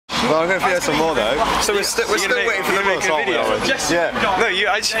Well, I'm going to video some more though. So we're still waiting for the bus, aren't we? Yeah. No,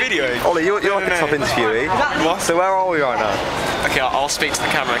 I just videoing. Ollie, you're like a top interviewee. What? So where are we right now? Okay, I'll speak to the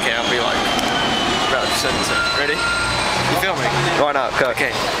camera. Okay, I'll be like, ready? You filming? Right now, go.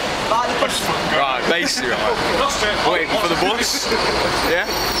 Okay. Right, basically, right. Waiting for the bus. Yeah.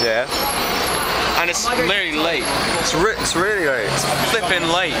 Yeah. And it's literally late. It's really late. It's flipping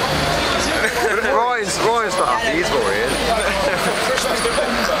late. Ryan's not happy. He's worried.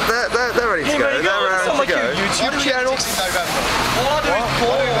 They're ready to go. They're ready to go. YouTube channel.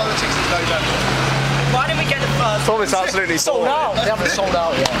 Why didn't we get the first? Tom is absolutely sold out. They haven't sold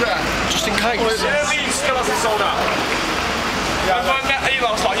out yet. Just in case. Leeds still hasn't sold out. Eli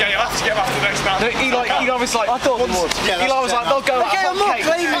was like, yeah, you'll have to get back to the next round. No, Eli was like, I thought they would. Eli was like, they'll go okay, I'm not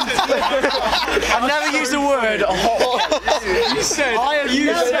claiming. I've never used the word hot cakes. You said,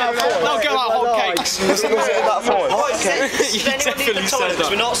 they'll go out hot cakes. Was it in that form? You definitely said that.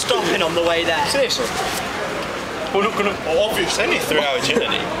 We're not stopping on the way there. Seriously? We're not gonna. Well, obviously, only 3 hour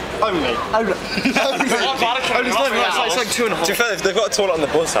journey. Only. It's like 2.5. To be fair, they've got a toilet on the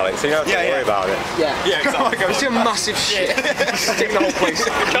bus, Alex, so you don't have to worry about it. Yeah. Yeah, exactly. It's a massive shit. Stick the whole place.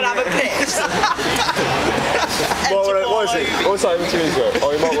 Trying to have a piss. What is it? What's that in 2 minutes ago?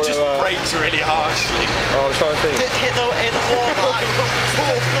 Oh, you might want to. Just brakes really harshly. Oh, I'm trying to think. Hit the wall.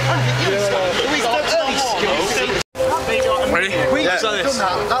 Ready?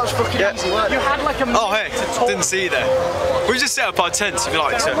 That was fucking easy work. You had like a minute. Oh, hey, didn't see you there. We just set up our tents if you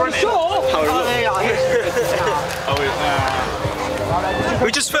like to.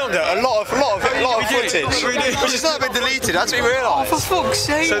 We just filmed a lot of footage, which has not been deleted. That's what we realised. For fuck's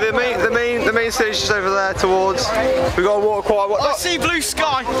sake! So the main stage is over there towards. We got to walk quite. I see blue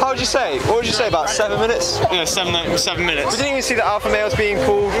sky. How would you say? What would you say? About 7 minutes? Yeah, 7 minutes. We didn't even see the alpha males being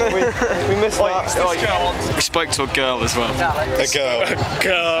pulled. We missed that. We spoke to a girl as well. A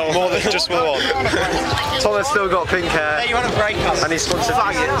girl. More than just one. Tom has still got pink hair. Hey, you want a break us? And he's sponsored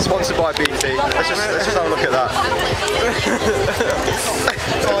by BT. Let's just have a look at that.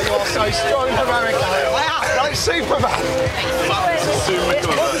 Oh, you are so strong, America. I am like Superman.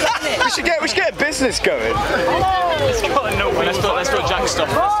 We should get a business going. Let's put Jack stuff.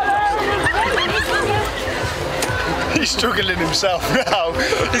 He's struggling himself now.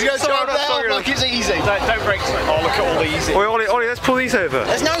 He's going to try to help like it's easy. Don't break something. Oh, look at all the easy. Oi, Ollie, let's pull these over.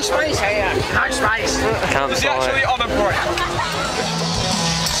 There's no space here. No space. Can't Is he actually on a break?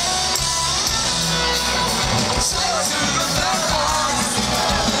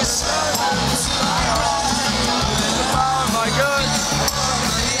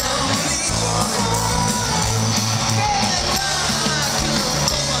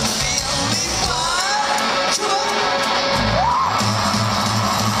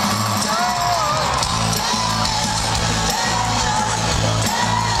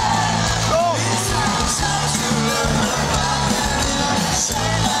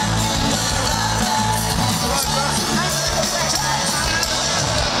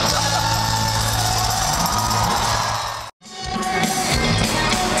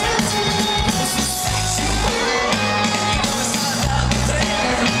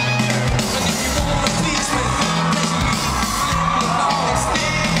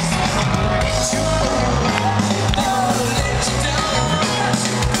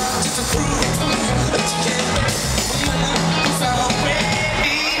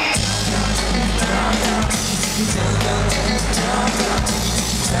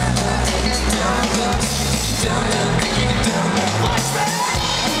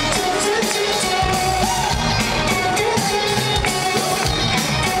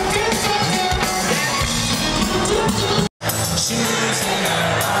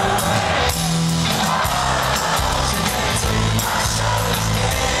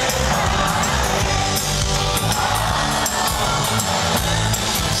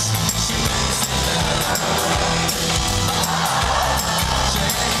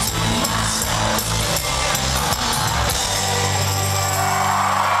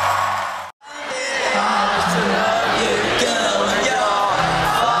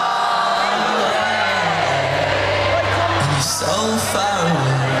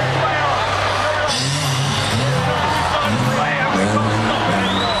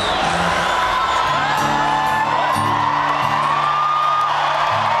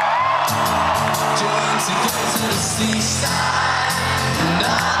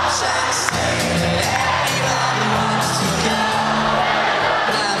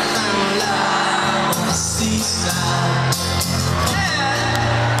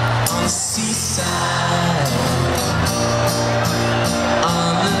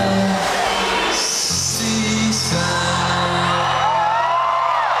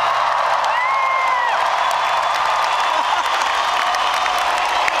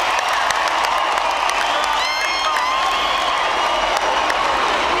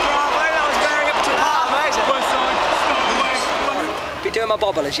 you doing my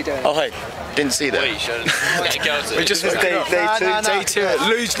bobble as you're doing it? Oh, hey, didn't see that. We just Day two.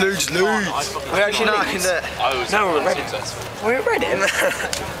 Leeds. We actually not can do it. No, we're ready. We're ready.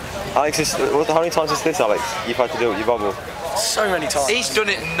 Alex, how many times is this, Alex? You've had to do it with your bobble? So many times. He's done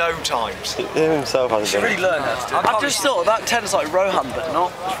it no times. Him himself hasn't done it. Really learn how to do it. I've just thought that tends like Rohan, but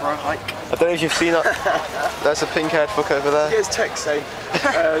not right. I don't know if you've seen that. There's a pink-haired fuck over there. Here's text saying,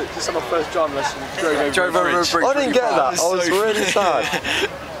 just on my first driving lesson, drove over a bridge. I didn't get that. I was really sad.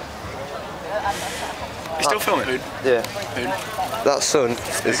 You still filming? Yeah. That sun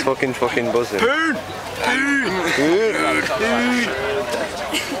is fucking buzzing. Poon!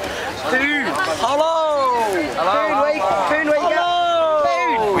 Hello! Poon, where you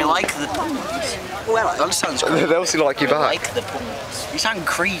go? We like the puns. Well, That sounds great. They also like you We back. like the puns. You sound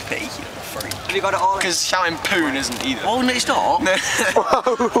creepy, you freak. have you got it all? Because shouting poon isn't either. Oh, no, it's not.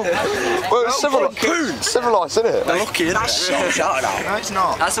 Well, it's civilised, isn't it? Lucky, that's so shut up. No, it's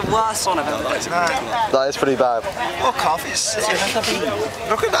not. That's the worst one I've ever heard. That is pretty bad. Fuck off, it's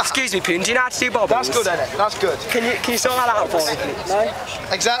look at that. Excuse me, Poon, do you know how to do bobbles? That's good, isn't it? That's good. Can you sort that out for me? No?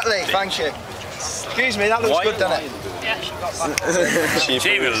 Exactly, thank you. Excuse me, that looks good, doesn't it? She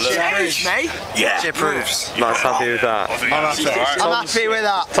approves. Me? Yeah. She approves. Matt's happy with that. I'm happy with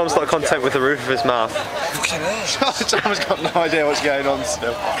that. Tom's not content with the roof of his mouth. Tom's got no idea what's going on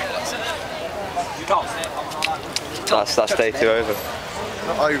still. That's day 2 over.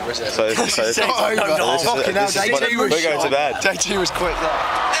 Not over, is it? So Fucking hell, day 2 was we're going to bed. Day 2 was quick, that.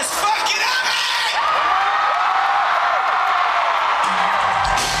 Let's fucking have it!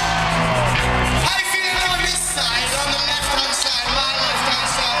 How you feeling on this side? On the left-hand side, my left-hand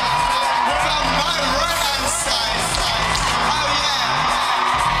side. What about my right-hand side? Oh yeah.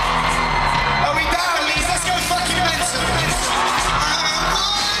 Are we down, Leeds? Let's go fucking mental.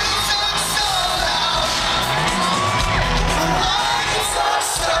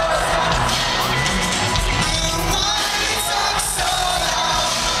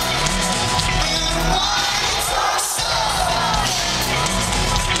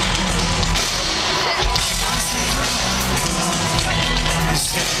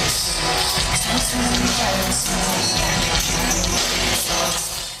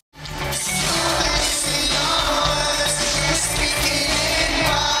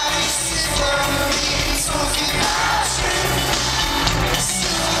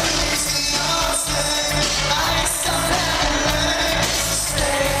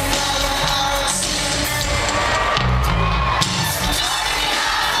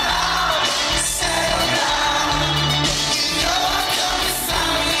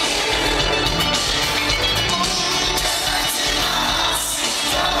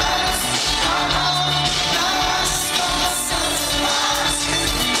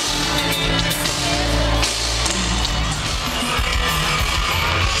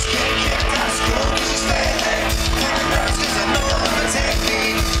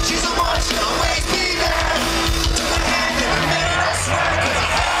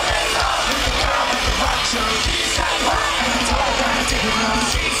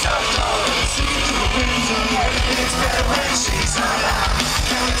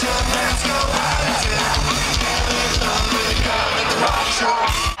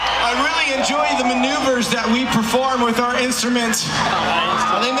 I really enjoy the maneuvers that we perform with our instruments.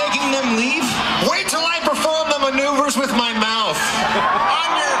 Are they making them leave? Wait till I perform the maneuvers with my mouth.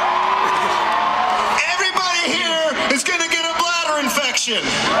 Everybody here is gonna get a bladder infection.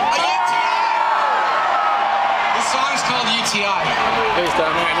 A UTI. This song's called UTI. Please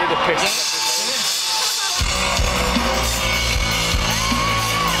don't, I need a piss.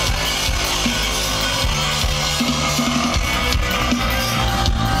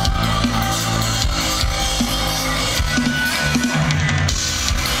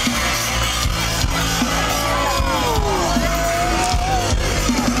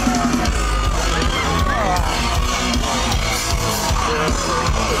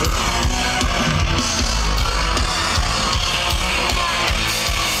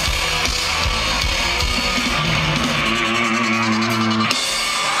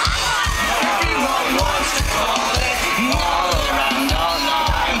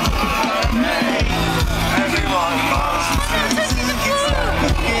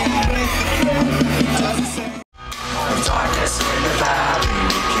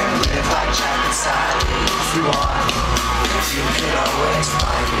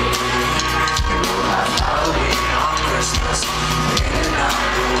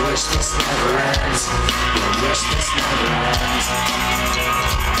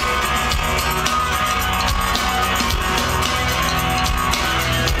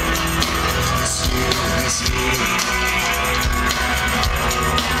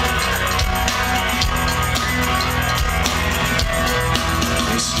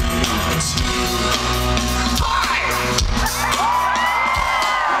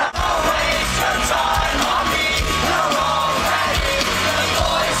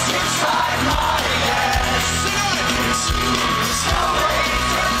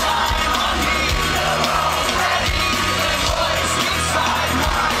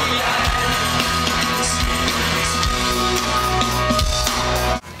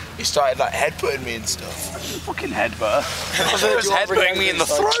 He started like headbutting me and stuff. Fucking headbutt. He was headbutting me in the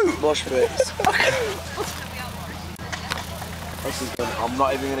throat. Mosh pits. I'm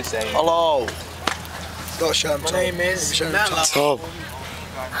not even going to say it. Hello. Got show him, My name is Tom,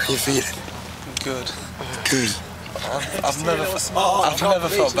 how you feeling? Good. Good. I've never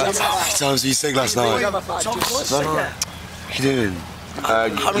felt better. How many times were you sick last night? What you doing?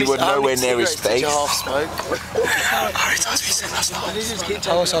 You were nowhere near his face. How many times were you sick last night? I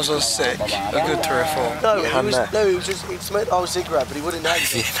was sick. A good 3 or 4. No, he was just, he smoked a cigarette, but he wouldn't know. I've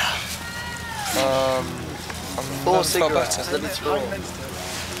 4 never felt cigarettes, better. then he threw it.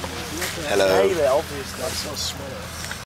 Hello. Obviously, that's not smell.